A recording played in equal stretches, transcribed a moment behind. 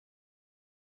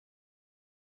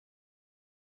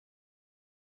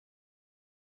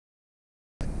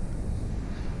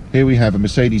Here we have a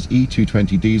Mercedes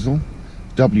E220 diesel,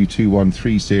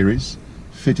 W213 series,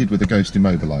 fitted with a ghost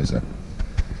immobiliser.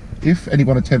 If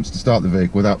anyone attempts to start the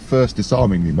vehicle without first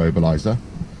disarming the immobiliser,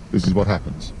 this is what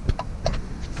happens.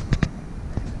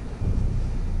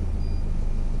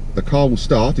 The car will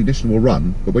start, ignition will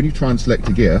run, but when you try and select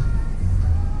a gear,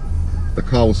 the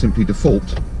car will simply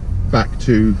default back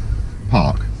to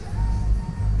park.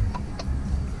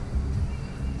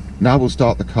 Now we'll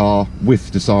start the car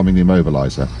with disarming the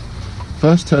immobiliser.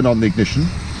 First turn on the ignition,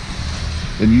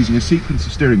 then using a sequence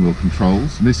of steering wheel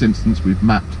controls, in this instance we've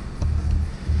mapped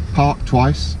park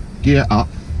twice, gear up,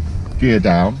 gear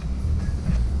down.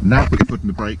 Now put your foot on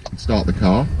the brake and start the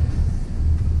car.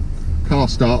 Car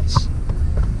starts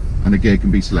and a gear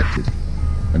can be selected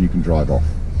and you can drive off.